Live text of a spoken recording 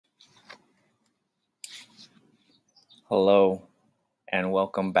Hello and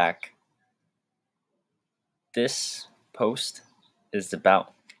welcome back. This post is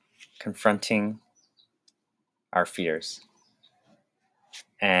about confronting our fears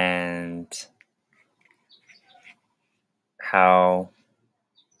and how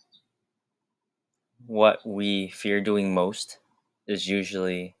what we fear doing most is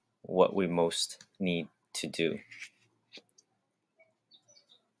usually what we most need to do.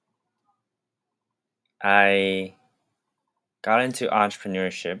 I got into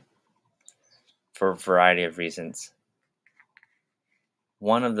entrepreneurship for a variety of reasons.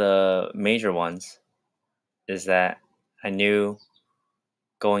 One of the major ones is that I knew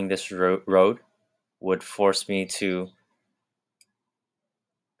going this road would force me to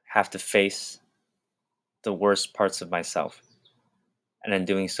have to face the worst parts of myself. And in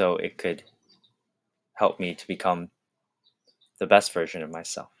doing so, it could help me to become the best version of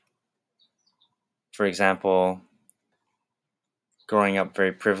myself. For example, growing up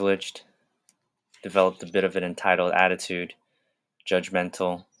very privileged, developed a bit of an entitled attitude,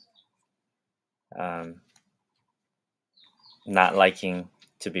 judgmental, um, not liking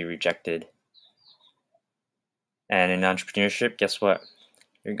to be rejected. And in entrepreneurship, guess what?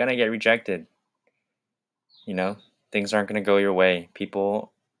 You're going to get rejected. You know, things aren't going to go your way.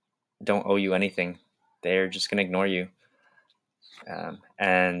 People don't owe you anything, they're just going to ignore you.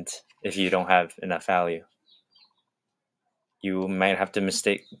 And if you don't have enough value, you might have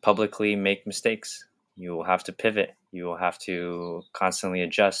to publicly make mistakes. You will have to pivot. You will have to constantly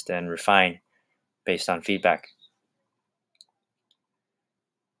adjust and refine based on feedback.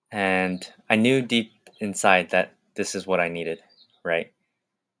 And I knew deep inside that this is what I needed, right?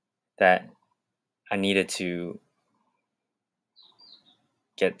 That I needed to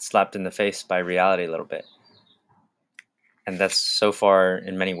get slapped in the face by reality a little bit. And that's so far,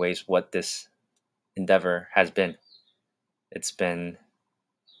 in many ways, what this endeavor has been. It's been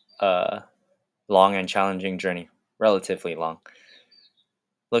a long and challenging journey, relatively long.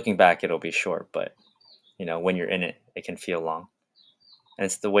 Looking back, it'll be short, but when you're in it, it can feel long. And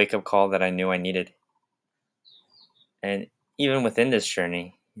it's the wake up call that I knew I needed. And even within this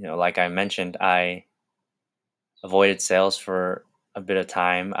journey, like I mentioned, I avoided sales for a bit of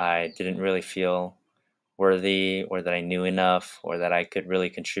time. I didn't really feel worthy or that I knew enough or that I could really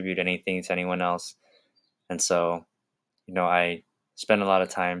contribute anything to anyone else. And so, I spent a lot of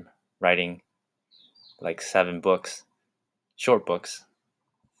time writing like 7 books, short books,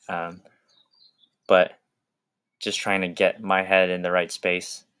 but just trying to get my head in the right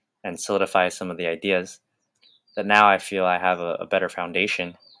space and solidify some of the ideas that now I feel I have a better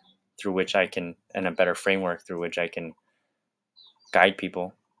foundation through which I can, and a better framework through which I can guide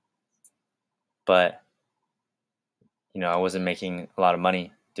people. But, I wasn't making a lot of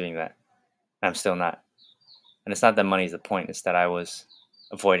money doing that. I'm still not. And it's not that money is the point, it's that I was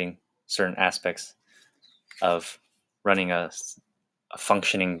avoiding certain aspects of running a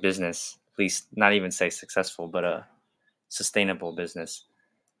functioning business, at least not even say successful, but a sustainable business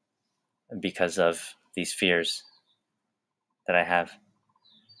because of these fears that I have.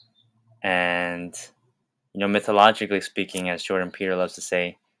 And mythologically speaking, as Jordan Peter loves to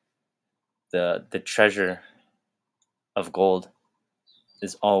say, the treasure of gold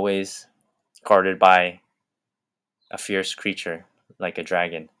is always guarded by a fierce creature like a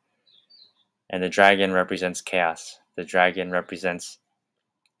dragon. And the dragon represents chaos. The dragon represents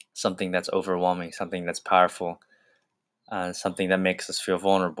something that's overwhelming, something that's powerful, something that makes us feel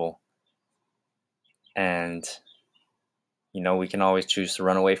vulnerable. And we can always choose to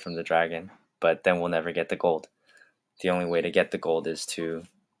run away from the dragon, but then we'll never get the gold. The only way to get the gold is to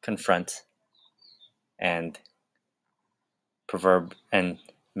confront and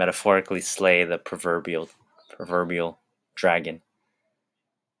metaphorically slay the proverbial dragon.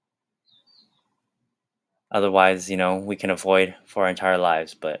 Otherwise, we can avoid for our entire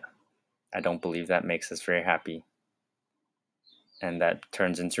lives, but I don't believe that makes us very happy. And that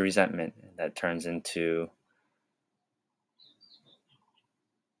turns into resentment, and that turns into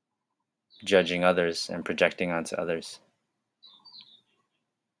judging others and projecting onto others.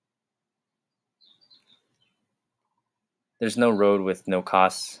 There's no road with no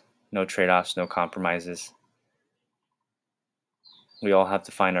costs, no trade-offs, no compromises. We all have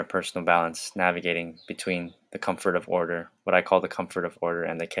to find our personal balance, navigating between the comfort of order, what I call the comfort of order,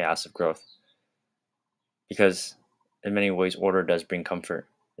 and the chaos of growth. Because in many ways, order does bring comfort.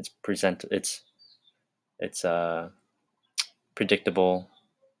 It's predictable,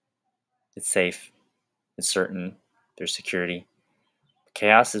 it's safe, it's certain, there's security.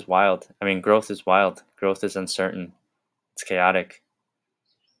 Chaos is wild. I mean, growth is wild. Growth is uncertain. It's chaotic.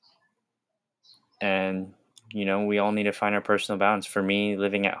 And we all need to find our personal balance. For me,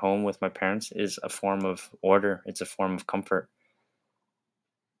 living at home with my parents is a form of order, it's a form of comfort,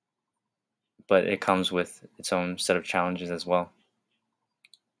 but it comes with its own set of challenges as well.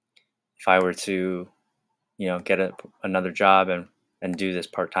 If I were to, get another job and do this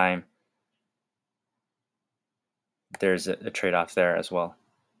part time, there's a trade-off there as well.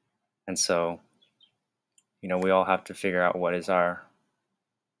 And so, we all have to figure out what is our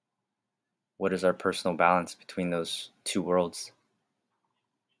personal balance between those two worlds.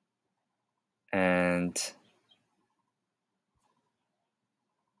 And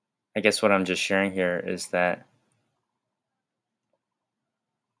I guess what I'm just sharing here is that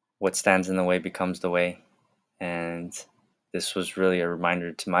what stands in the way becomes the way. And this was really a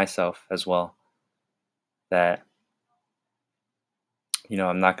reminder to myself as well that,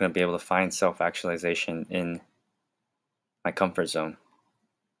 I'm not going to be able to find self actualization in my comfort zone.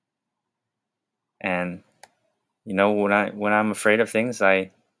 And, when I'm afraid of things,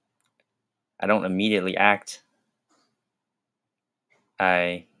 I don't immediately act.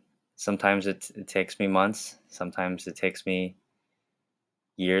 I Sometimes it takes me months, sometimes it takes me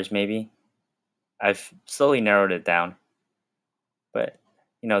years maybe. I've slowly narrowed it down, but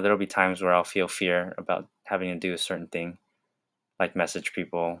there'll be times where I'll feel fear about having to do a certain thing, like message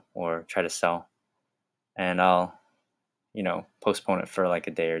people or try to sell, and I'll postpone it for like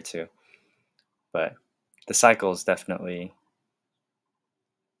a day or two. But the cycle is definitely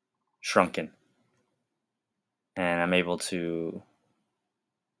shrunken, and I'm able to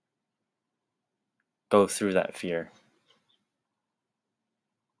go through that fear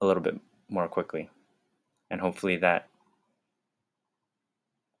a little bit more quickly, and hopefully that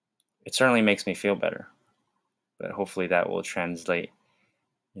it certainly makes me feel better, but hopefully that will translate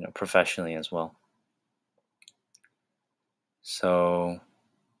professionally as well. So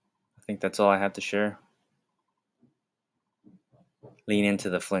I think that's all I have to share. Lean into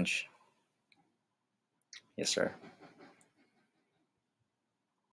the flinch. Yes, sir.